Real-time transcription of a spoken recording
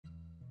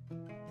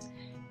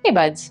Hey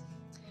buds!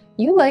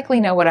 You likely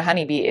know what a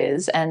honeybee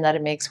is and that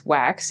it makes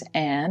wax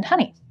and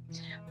honey.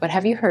 But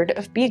have you heard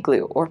of bee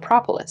glue or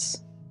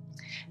propolis?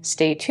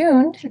 Stay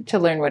tuned to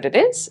learn what it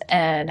is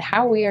and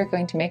how we are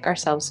going to make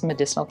ourselves some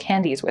medicinal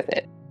candies with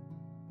it.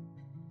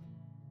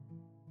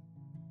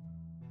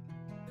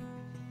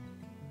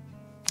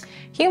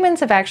 Humans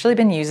have actually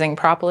been using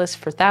propolis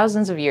for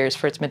thousands of years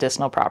for its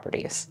medicinal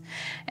properties.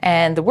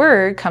 And the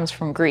word comes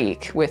from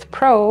Greek, with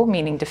pro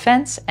meaning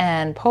defense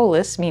and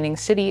polis meaning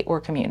city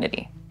or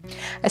community.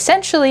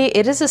 Essentially,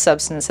 it is a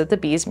substance that the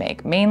bees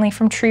make, mainly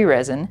from tree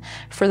resin,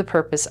 for the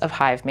purpose of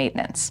hive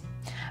maintenance.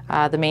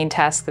 The main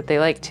task that they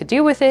like to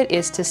do with it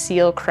is to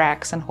seal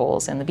cracks and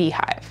holes in the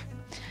beehive.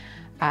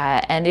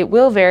 And it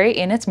will vary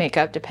in its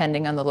makeup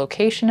depending on the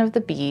location of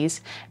the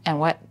bees and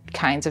what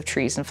kinds of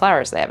trees and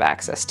flowers they have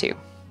access to.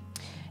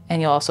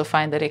 And you'll also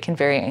find that it can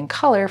vary in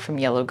color from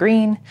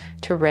yellow-green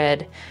to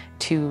red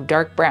to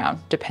dark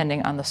brown,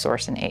 depending on the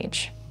source and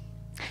age.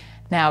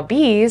 Now,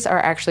 bees are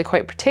actually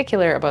quite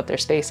particular about their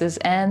spaces,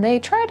 and they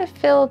try to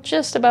fill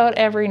just about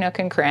every nook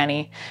and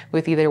cranny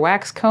with either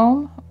wax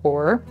comb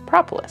or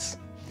propolis.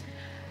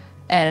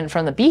 And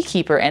from the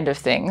beekeeper end of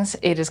things,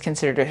 it is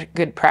considered a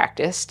good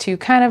practice to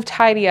kind of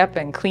tidy up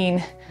and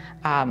clean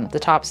the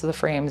tops of the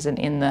frames and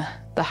in the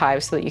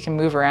hive so that you can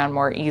move around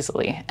more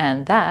easily.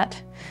 And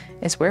that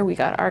is where we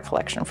got our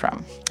collection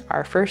from,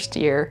 our first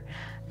year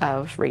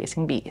of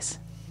raising bees.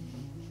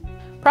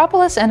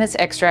 Propolis and its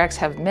extracts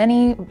have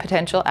many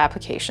potential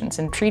applications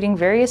in treating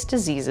various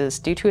diseases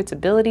due to its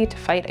ability to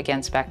fight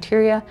against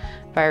bacteria,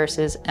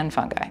 viruses, and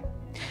fungi.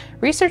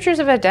 Researchers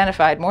have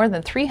identified more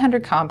than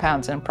 300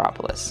 compounds in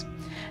propolis.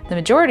 The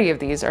majority of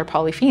these are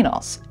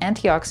polyphenols,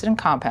 antioxidant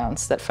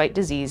compounds that fight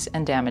disease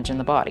and damage in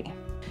the body.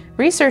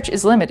 Research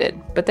is limited,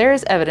 but there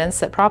is evidence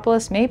that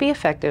propolis may be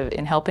effective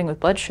in helping with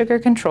blood sugar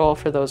control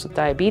for those with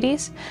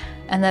diabetes,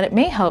 and that it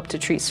may help to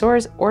treat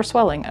sores or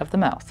swelling of the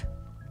mouth.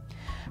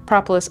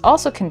 Propolis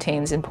also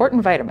contains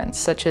important vitamins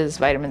such as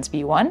vitamins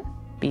B1,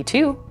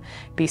 B2,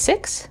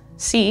 B6,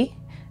 C,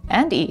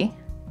 and E,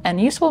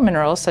 and useful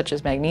minerals such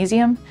as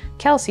magnesium,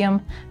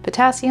 calcium,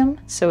 potassium,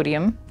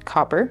 sodium,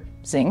 copper,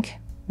 zinc,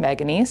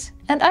 manganese,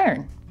 and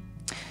iron.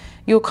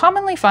 You'll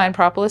commonly find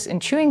propolis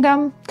in chewing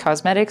gum,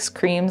 cosmetics,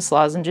 creams,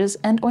 lozenges,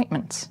 and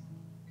ointments.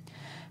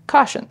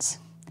 Cautions.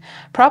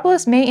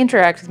 Propolis may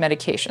interact with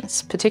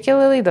medications,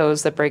 particularly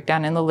those that break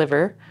down in the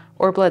liver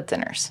or blood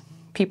thinners.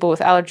 People with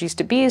allergies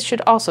to bees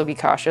should also be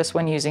cautious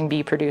when using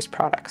bee-produced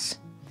products.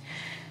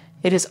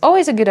 It is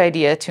always a good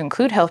idea to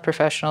include health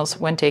professionals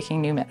when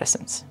taking new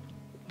medicines.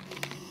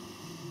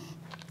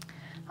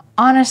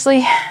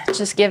 Honestly,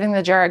 just giving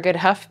the jar a good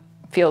huff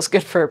feels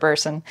good for a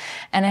person,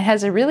 and it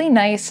has a really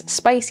nice,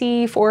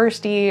 spicy,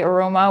 foresty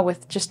aroma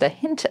with just a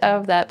hint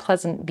of that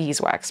pleasant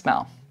beeswax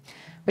smell,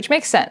 which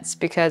makes sense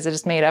because it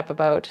is made up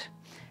about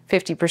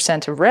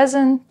 50% of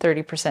resin,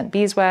 30%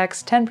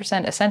 beeswax,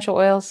 10% essential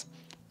oils,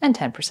 and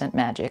 10%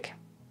 magic.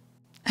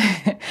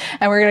 And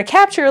we're going to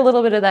capture a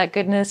little bit of that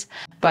goodness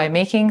by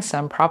making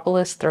some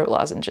propolis throat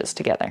lozenges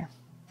together.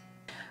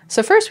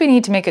 So first we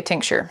need to make a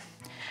tincture,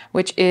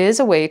 which is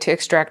a way to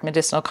extract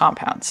medicinal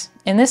compounds.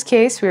 In this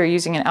case, we are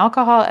using an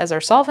alcohol as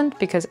our solvent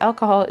because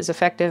alcohol is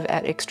effective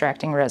at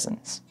extracting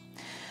resins.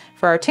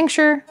 For our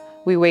tincture,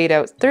 we weighed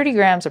out 30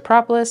 grams of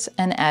propolis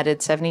and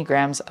added 70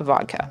 grams of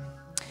vodka.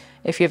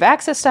 If you have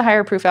access to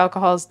higher proof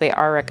alcohols, they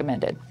are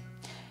recommended.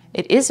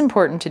 It is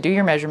important to do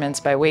your measurements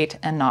by weight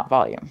and not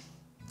volume.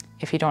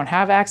 If you don't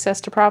have access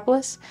to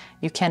propolis,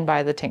 you can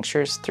buy the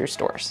tinctures through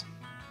stores.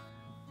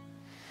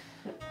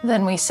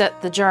 Then we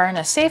set the jar in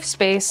a safe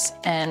space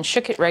and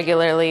shook it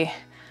regularly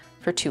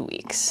for 2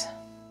 weeks.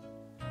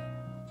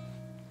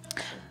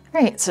 All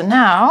right, so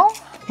now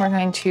we're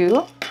going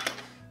to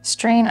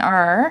strain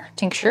our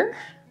tincture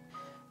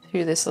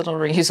through this little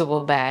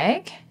reusable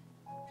bag.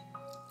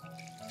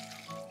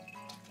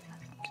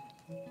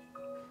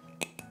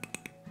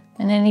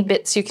 And any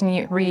bits you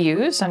can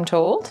reuse, I'm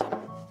told.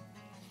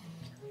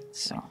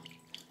 So,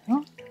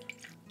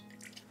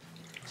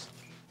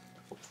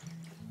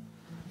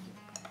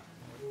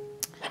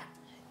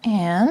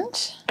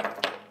 and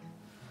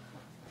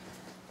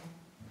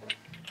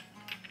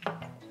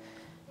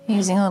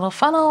using a little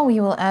funnel,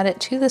 we will add it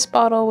to this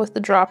bottle with the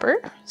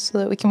dropper so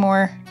that we can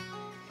more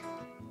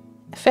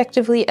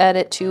effectively add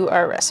it to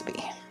our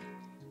recipe.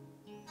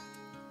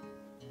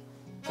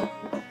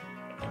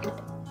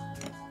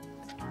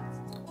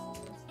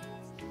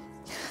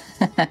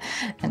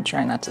 And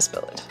try not to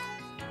spill it.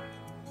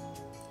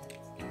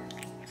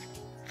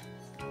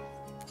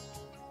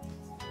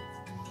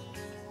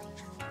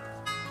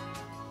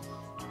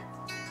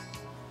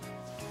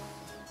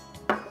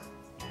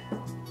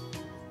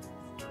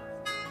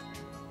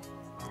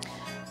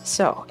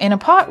 So in a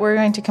pot, we're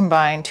going to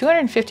combine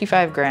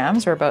 255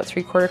 grams, or about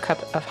 3/4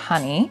 cup of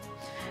honey,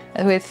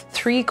 with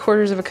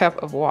 3/4 of a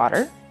cup of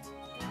water,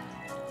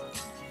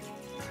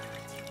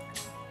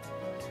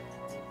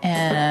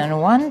 and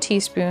 1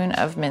 teaspoon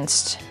of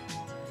minced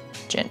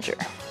ginger.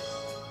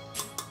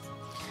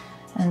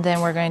 And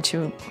then we're going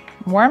to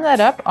warm that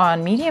up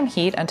on medium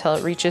heat until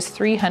it reaches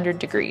 300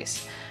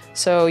 degrees.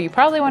 So you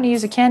probably want to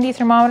use a candy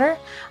thermometer.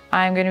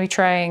 I'm going to be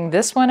trying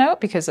this one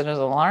out because it is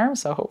an alarm,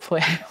 so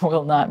hopefully I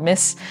will not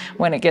miss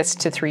when it gets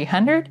to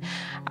 300.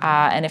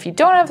 And if you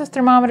don't have the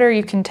thermometer,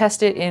 you can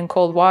test it in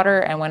cold water,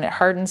 and when it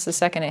hardens the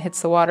second it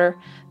hits the water,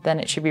 then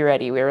it should be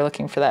ready. We were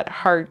looking for that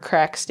hard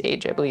crack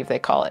stage, I believe they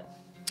call it.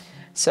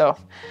 So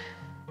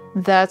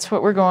that's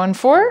what we're going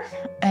for,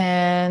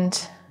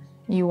 and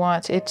you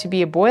want it to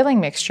be a boiling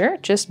mixture.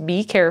 Just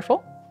be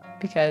careful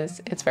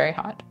because it's very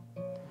hot.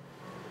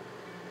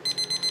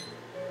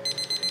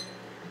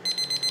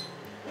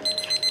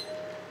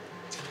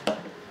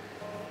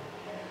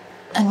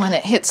 And when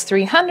it hits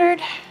 300,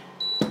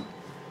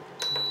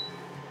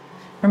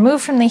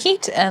 remove from the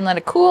heat and let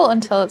it cool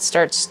until it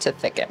starts to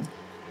thicken.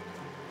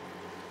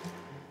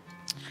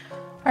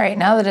 All right,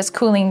 now that it's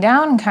cooling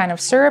down and kind of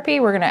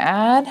syrupy, we're gonna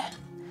add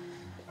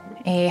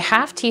a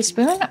 ½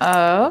 teaspoon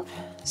of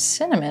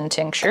cinnamon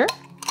tincture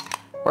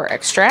or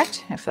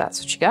extract, if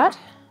that's what you got.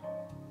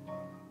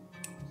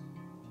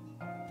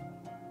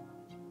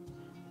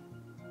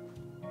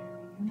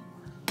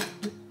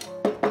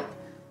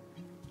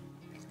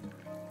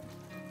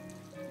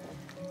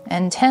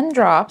 And 10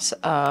 drops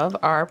of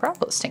our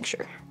propolis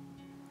tincture.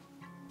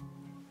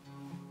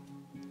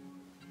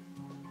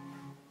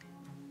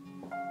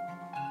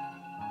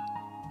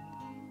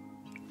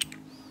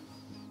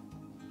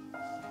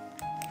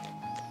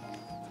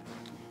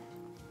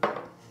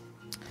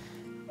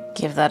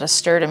 Give that a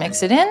stir to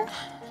mix it in.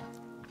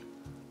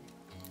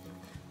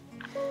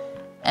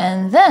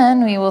 And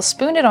then we will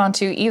spoon it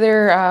onto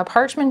either a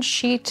parchment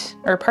sheet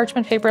or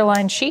parchment paper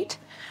lined sheet,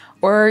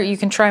 or you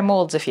can try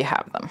molds if you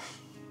have them.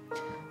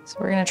 So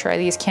we're gonna try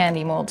these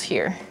candy molds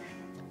here.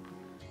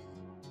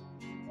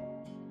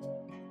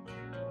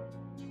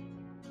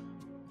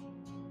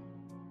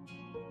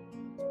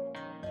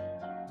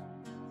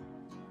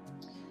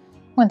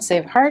 Once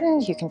they've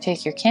hardened, you can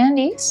take your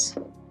candies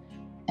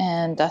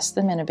and dust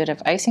them in a bit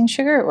of icing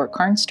sugar or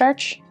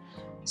cornstarch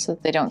so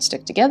that they don't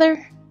stick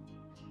together,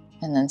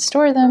 and then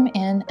store them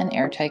in an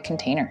airtight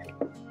container.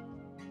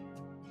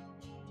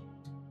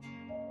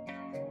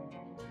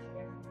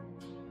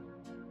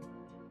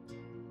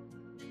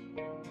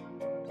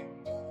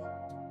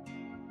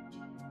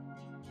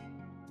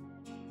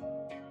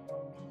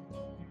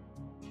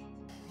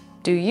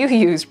 Do you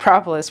use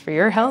propolis for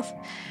your health?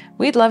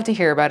 We'd love to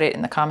hear about it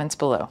in the comments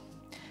below.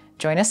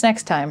 Join us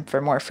next time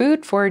for more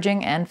food,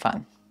 foraging, and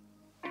fun.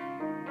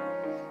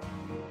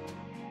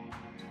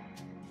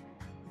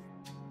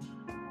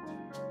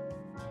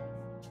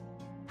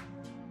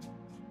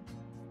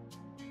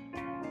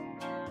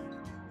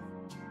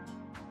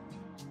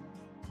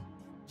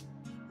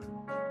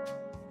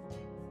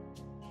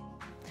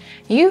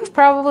 You've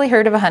probably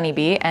heard of a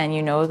honeybee, and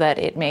you know that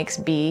it makes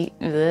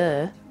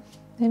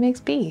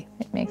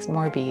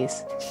more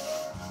bees.